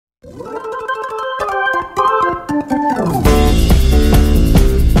Hi,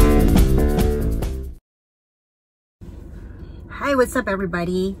 what's up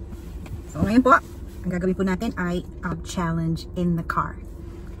everybody? So ngayon po, ang gagawin po natin ay challenge in the car.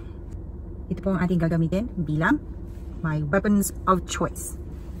 Ito po ang ating gagamitin bilang my weapons of choice.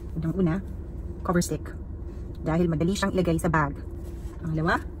 Unang-una, cover stick. Dahil madali siyang ilagay sa bag.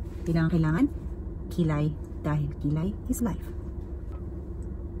 Pangalawa, kailangan kilay dahil kilay is life.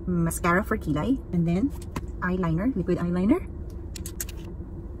 Mascara for kilay. And then, eyeliner, liquid eyeliner.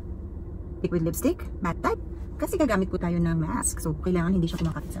 Liquid lipstick, matte type. Kasi gagamit po tayo ng mask. So, kailangan hindi siya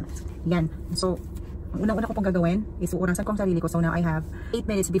kumakapit sa mask. Yan. So, ang unang-una ko pong gagawin is uurasan ko ang sarili ko. So, now I have 8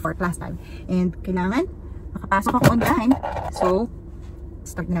 minutes before class time. And kailangan makapasok ako on time. So,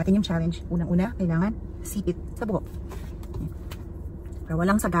 start na natin yung challenge. Unang-una, kailangan sipit sa buhok. Pero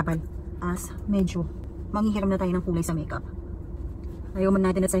walang sagabal. As medyo manghihiram na tayo ng kulay sa makeup. Ayaw man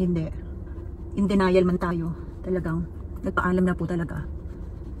natin at sa hindi. In denial man tayo. Talagang nagpaalam na po talaga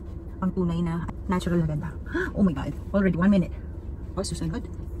ang tunay na natural na ganda. Oh my god, already 1 minute. Oh, susunod,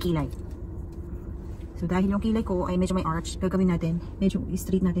 kilay. So dahil yung kilay ko ay medyo may arch, gagawin natin, medyo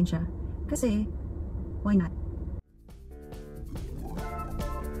straight natin siya. Kasi, why not?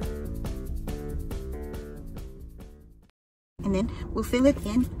 And then, we'll fill it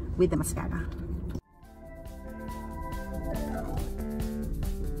in with the mascara.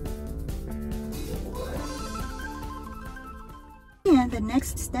 And the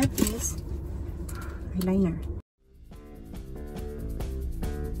next step is eyeliner.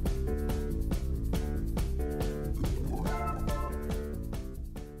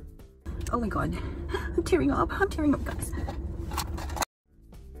 Oh my god, I'm tearing up guys.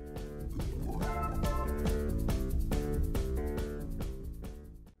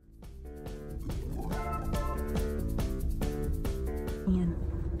 And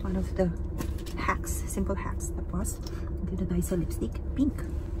one of the hacks, simple hacks, tapos dito tayo sa lipstick, pink.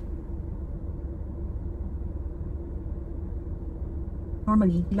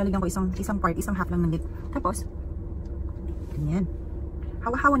 Normally, ilalagyan ko isang half lang ng lip. Tapos, ganyan.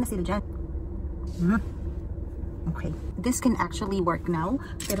 Hawa-hawa na sila dyan. Okay. This can actually work now.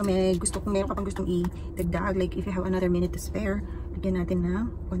 Pero meron ka pang gustong i-dagdag. Like, if you have another minute to spare, lagyan natin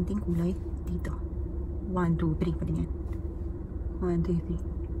ng konting kulay dito. 1, 2, 3. Pwede yan. 1, 2,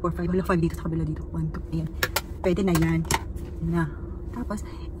 3, 4, 5. Wala 5 dito sa kabila dito. 1, 2, ayan. Pwede na yan. Na. Tapos,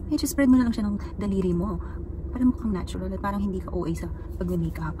 medyo spread mo na lang siya ng daliri mo. Para mukhang natural at parang hindi ka OA sa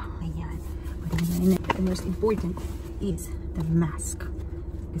pag-makeup. Ayan. And the most important is the mask.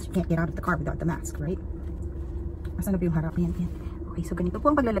 Because you can't get out of the car without the mask, right? Asan na ba yung harap? Ayan, ayan. Okay, so ganito po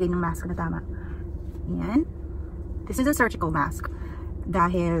ang paglalagay ng mask na tama. Ayan. This is a surgical mask.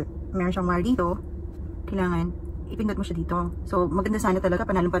 Dahil meron siyang wire dito, kailangan ipindot mo siya dito. So, maganda sana talaga,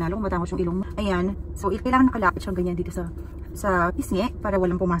 panalong-panalo kung matangos yung ilong mo. Ayan. So, kailangan nakalapit siyang ganyan dito sa pisngi para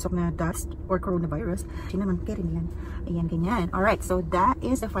walang pumasok na dust or coronavirus. Kasi naman, carry na yan. Ayan, ganyan. Alright, so that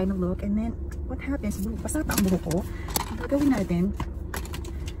is the final look. And then, what happens? Basta pa ang buhok ko. Ang gagawin natin,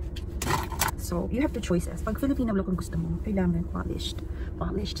 so, you have two choices. Pag Filipino look ang gusto mo, kailangan polished.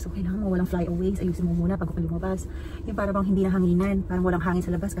 So, kailangan mo walang flyaways. Ayusin mo muna bago ka lumabas. Yung para bang hindi na hanginan. Parang walang hangin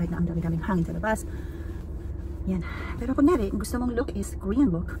sa labas kahit na ang dami-daming hangin sa labas. Yan. Pero kunyari, gusto mong look is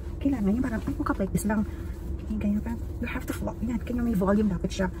Korean look, kailangan yung parang, I woke up like this lang. Yung ganyan, parang, you have to flow. Yan, kanya may volume dapat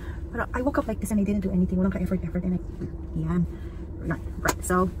siya. Pero I woke up like this and I didn't do anything. Walang ka-effort. And yan. Right.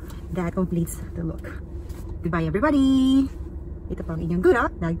 So, that completes the look. Goodbye, everybody! Ito po ang inyong gura,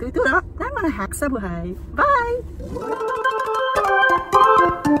 nagtuturo ng mga hacks sa buhay. Bye!